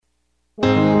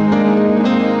Welcome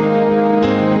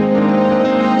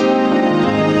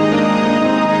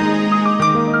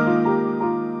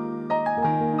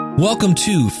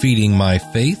to Feeding My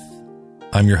Faith.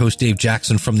 I'm your host, Dave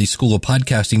Jackson from the School of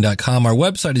Podcasting.com. Our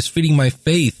website is Feeding My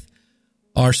Faith.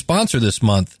 Our sponsor this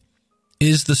month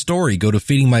is The Story. Go to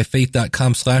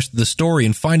feedingmyfaith.com/The Story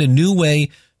and find a new way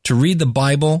to read the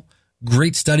Bible.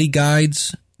 Great study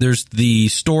guides. There's The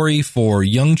Story for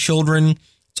young children.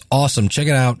 It's awesome. Check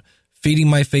it out.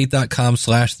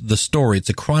 feedingmyfaith.com/The Story. It's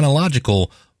a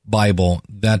chronological Bible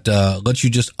that lets you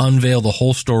just unveil the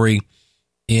whole story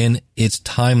in its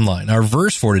timeline. Our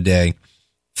verse for today,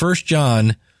 1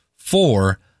 John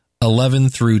 4:11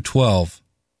 through 12.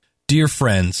 Dear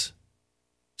friends,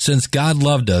 since God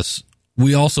loved us,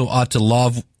 we also ought to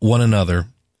love one another.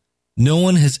 No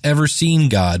one has ever seen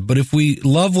God, but if we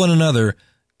love one another,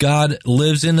 God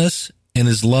lives in us and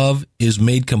his love is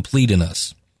made complete in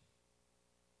us.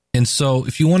 And so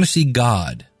if you want to see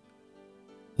God,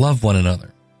 love one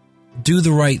another. Do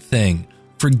the right thing.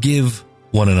 Forgive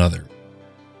one another.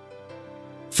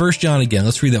 1 John again.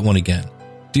 Let's read that one again.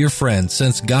 Dear friends,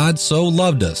 since God so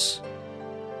loved us,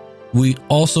 we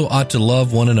also ought to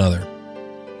love one another.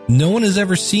 No one has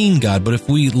ever seen God, but if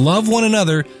we love one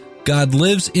another, God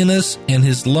lives in us and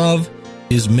his love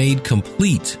is made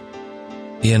complete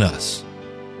in us.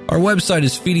 Our website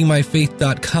is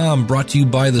feedingmyfaith.com, brought to you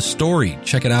by The Story.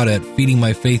 Check it out at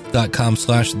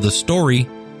feedingmyfaith.com/The Story.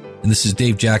 And this is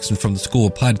Dave Jackson from the School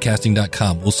of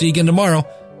Podcasting.com. We'll see you again tomorrow.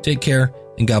 Take care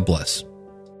and God bless.